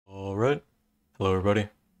Hello everybody.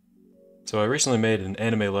 So I recently made an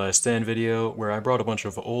Anime Last Stand video where I brought a bunch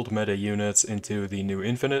of old meta units into the new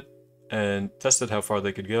Infinite and tested how far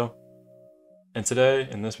they could go. And today,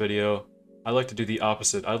 in this video, I like to do the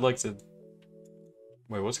opposite. I'd like to...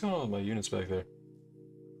 Wait, what's going on with my units back there?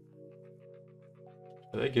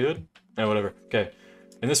 Are they good? Eh, whatever. Okay.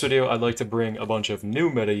 In this video, I'd like to bring a bunch of new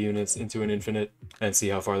meta units into an Infinite and see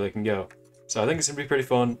how far they can go. So I think it's going to be pretty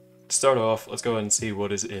fun. To start off, let's go ahead and see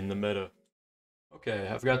what is in the meta. Okay,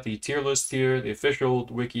 I've got the tier list here, the official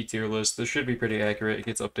wiki tier list. This should be pretty accurate. It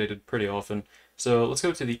gets updated pretty often. So let's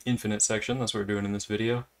go to the Infinite section. That's what we're doing in this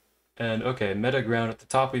video. And okay, meta ground at the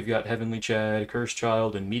top, we've got Heavenly Chad, Cursed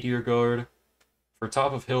Child, and Meteor Guard. For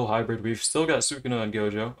top of hill hybrid, we've still got Sukuna and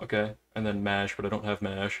Gojo. Okay, and then Mash, but I don't have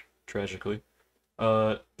Mash, tragically.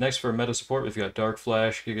 Next for meta support, we've got Dark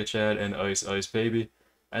Flash, Giga Chad, and Ice Ice Baby.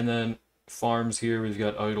 And then farms here, we've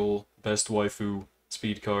got Idol, Best Waifu,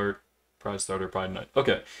 Speed Cart, Pride Starter, Pride Knight.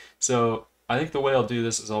 Okay, so I think the way I'll do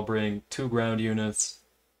this is I'll bring 2 ground units,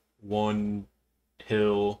 1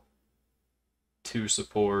 hill, 2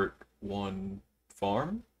 support, 1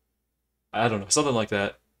 farm? I don't know, something like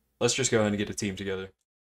that. Let's just go ahead and get a team together.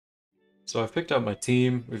 So I've picked out my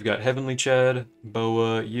team. We've got Heavenly Chad,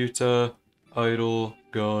 Boa, Yuta, Idol,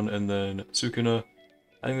 Gon, and then Sukuna.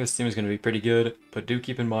 I think this team is going to be pretty good, but do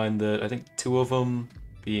keep in mind that I think 2 of them,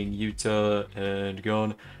 being Yuta and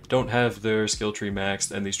Gon, don't have their skill tree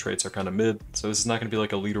maxed, and these traits are kind of mid, so this is not going to be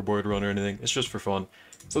like a leaderboard run or anything. It's just for fun.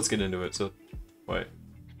 So let's get into it. So, wait,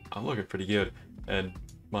 I'm looking pretty good, and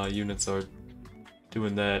my units are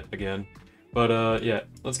doing that again. But yeah,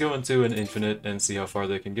 let's go into an Infinite and see how far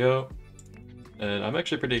they can go. And I'm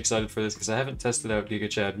actually pretty excited for this because I haven't tested out Giga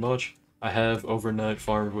Chad much. I have overnight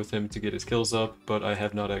farmed with him to get his kills up, but I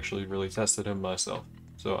have not actually really tested him myself.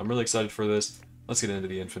 So I'm really excited for this. Let's get into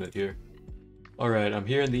the Infinite here. Alright, I'm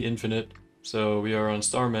here in the Infinite. So we are on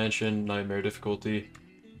Star Mansion, Nightmare difficulty.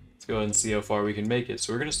 Let's go ahead and see how far we can make it.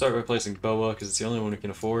 So we're going to start by placing Boa because it's the only one we can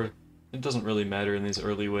afford. It doesn't really matter in these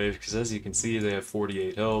early waves because as you can see they have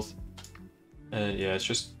 48 health. And yeah, it's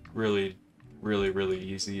just really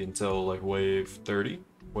easy until like wave 30,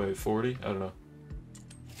 wave 40, I don't know.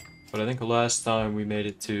 But I think the last time we made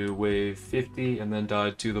it to wave 50 and then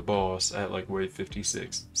died to the boss at like wave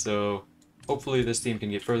 56. So hopefully this team can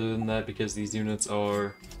get further than that because these units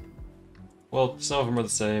are, well, some of them are the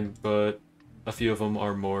same, but a few of them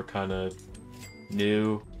are more kind of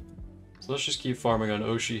new. So let's just keep farming on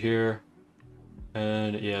Oshi here.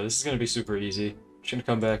 And yeah, this is going to be super easy. Just going to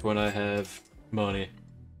come back when I have money.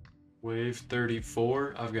 Wave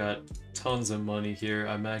 34, I've got tons of money here.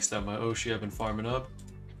 I maxed out my Oshi, I've been farming up.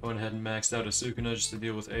 Going ahead and maxed out a Sukuna just to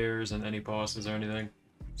deal with airs and any bosses or anything.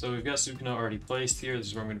 So we've got Sukuna already placed here. This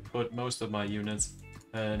is where I'm going to put most of my units.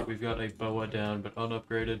 And we've got a Boa down but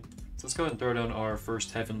unupgraded. So let's go ahead and throw down our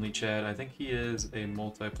first Heavenly Chad. I think he is a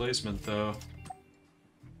multi-placement though.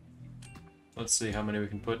 Let's see how many we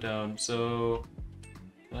can put down. So,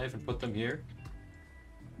 can I even put them here?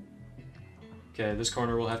 Okay, this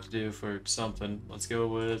corner will have to do for something. Let's go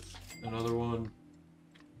with another one.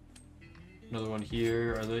 Another one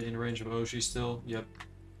here. Are they in range of Oshi still? Yep.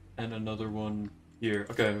 And another one here.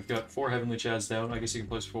 Okay, we've got 4 Heavenly Chads down. I guess you can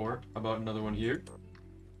place 4. How about another one here?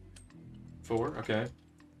 4, okay.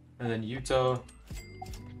 And then Yuta.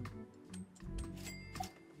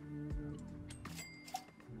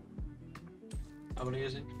 How many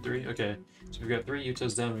is it? 3? Okay. So we've got 3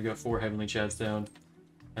 Yutas down, we've got 4 Heavenly Chads down.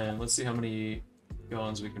 And let's see how many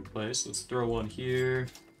Gons we can place. Let's throw one here.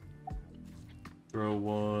 Throw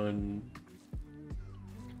one...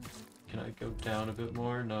 Can I go down a bit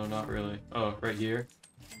more? No, not really. Oh, right here.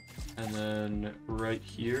 And then right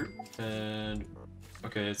here. And...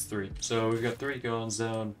 Okay, it's 3. So we've got 3 Gons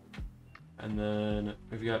down. And then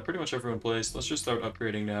we've got pretty much everyone placed. Let's just start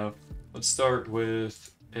upgrading now. Let's start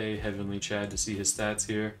with a Heavenly Chad to see his stats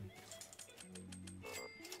here.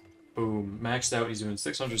 Boom, maxed out, he's doing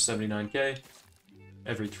 679k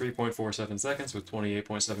every 3.47 seconds with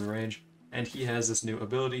 28.7 range. And he has this new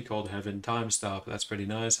ability called Heaven Time Stop. That's pretty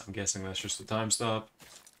nice. I'm guessing that's just a time stop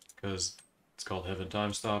because it's called Heaven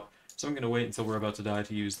Time Stop. So I'm going to wait until we're about to die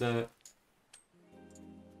to use that.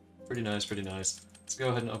 Pretty nice, pretty nice. Let's go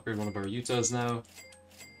ahead and upgrade one of our Yutas now.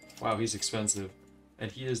 Wow, he's expensive. And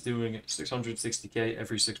he is doing 660k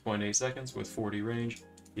every 6.8 seconds with 40 range.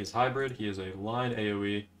 He is hybrid, he is a line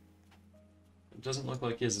AoE. It doesn't look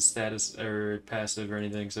like he has a status or passive or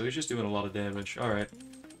anything, so he's just doing a lot of damage. Alright,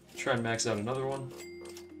 try and max out another one.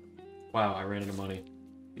 Wow, I ran out of money.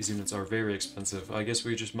 These units are very expensive. I guess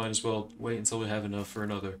we just might as well wait until we have enough for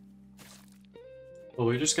another. Well,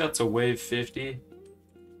 we just got to wave 50,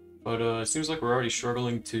 but it seems like we're already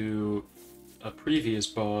struggling to a previous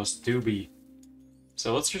boss, Doobie.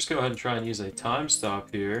 So let's just go ahead and try and use a time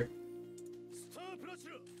stop here.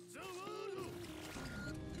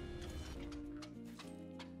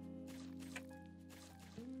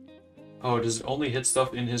 Oh, does it only hit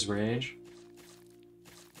stuff in his range?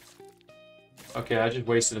 Okay, I just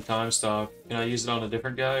wasted a time stop. Can I use it on a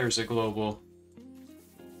different guy, or is it global?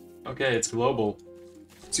 Okay, it's global.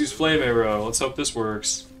 Let's use Flame Arrow. Let's hope this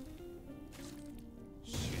works.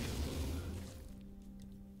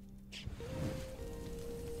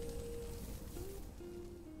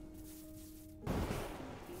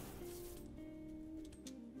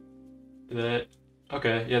 That...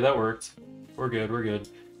 Okay, yeah, that worked. We're good, we're good.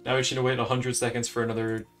 Now we should wait 100 seconds for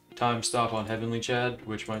another time stop on Heavenly Chad,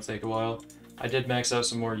 which might take a while. I did max out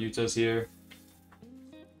some more Yutas here.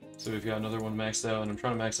 So we've got another one maxed out, and I'm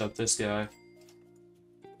trying to max out this guy.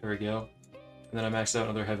 There we go. And then I maxed out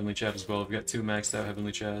another Heavenly Chad as well. We've got 2 maxed out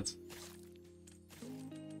Heavenly Chads.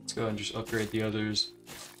 Let's go ahead and just upgrade the others.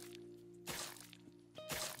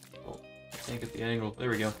 Oh, can't get the angle. There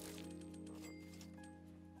we go.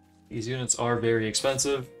 These units are very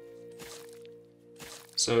expensive.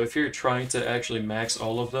 So if you're trying to actually max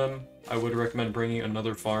all of them, I would recommend bringing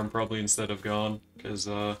another farm probably instead of Gon, because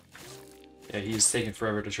yeah, he's taking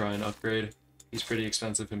forever to try and upgrade. He's pretty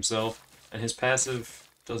expensive himself, and his passive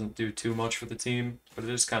doesn't do too much for the team, but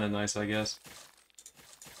it is kind of nice, I guess.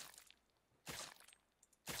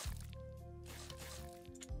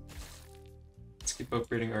 Let's keep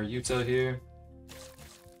upgrading our Yuta here.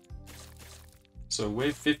 So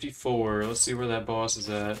wave 54, let's see where that boss is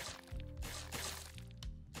at.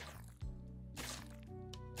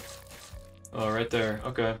 Oh, right there.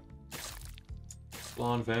 Okay.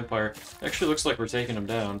 Blonde Vampire. Actually looks like we're taking him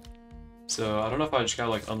down. So, I don't know if I just got,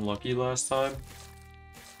 like, unlucky last time.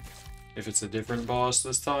 If it's a different boss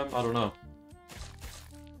this time, I don't know.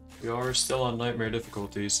 We are still on Nightmare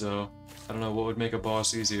difficulty, so I don't know what would make a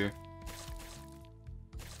boss easier.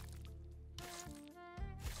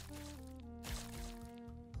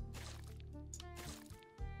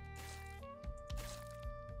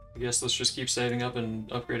 I guess let's just keep saving up and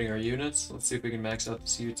upgrading our units. Let's see if we can max out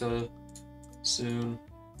this Yuta soon.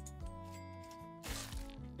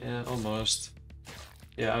 Yeah, almost.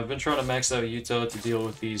 Yeah, I've been trying to max out Yuta to deal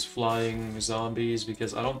with these flying zombies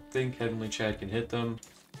because I don't think Heavenly Chad can hit them.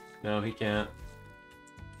 No, he can't.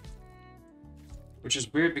 Which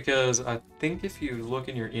is weird because I think if you look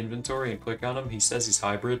in your inventory and click on him, he says he's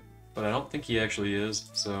hybrid, but I don't think he actually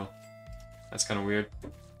is, so that's kind of weird.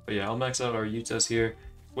 But yeah, I'll max out our Yutas here.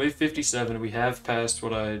 Wave 57, we have passed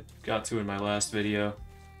what I got to in my last video,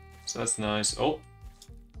 so that's nice. Oh!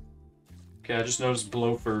 Okay, I just noticed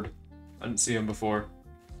Blowford. I didn't see him before.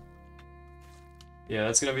 Yeah,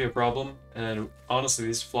 that's gonna be a problem, and honestly,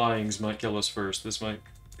 these flyings might kill us first. This might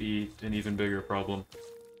be an even bigger problem.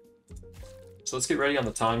 So let's get ready on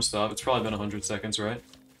the time stop. It's probably been 100 seconds, right?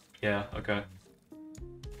 Yeah, okay.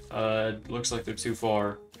 It looks like they're too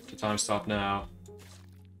far to time stop now.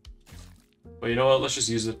 But you know what, let's just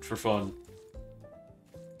use it for fun.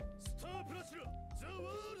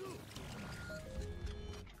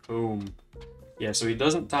 Boom. Yeah, so he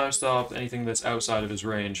doesn't time stop anything that's outside of his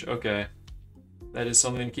range. Okay. That is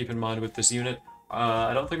something to keep in mind with this unit.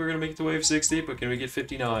 I don't think we're going to make it to wave 60, but can we get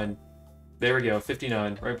 59? There we go,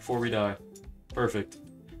 59, right before we die. Perfect.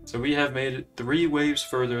 So we have made it 3 waves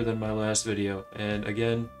further than my last video, and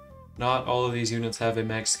again, not all of these units have a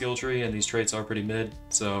max skill tree, and these traits are pretty mid,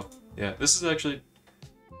 so yeah, this is actually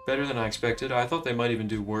better than I expected. I thought they might even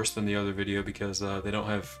do worse than the other video because they don't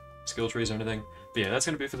have skill trees or anything. But yeah, that's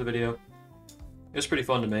going to be it for the video. It was pretty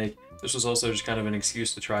fun to make. This was also just kind of an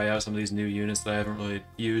excuse to try out some of these new units that I haven't really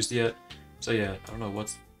used yet. So yeah, I don't know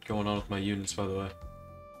what's going on with my units, by the way.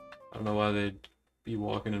 I don't know why they'd be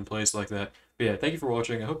walking in place like that. But yeah, thank you for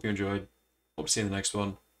watching. I hope you enjoyed. Hope to see you in the next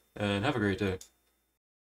one, and have a great day.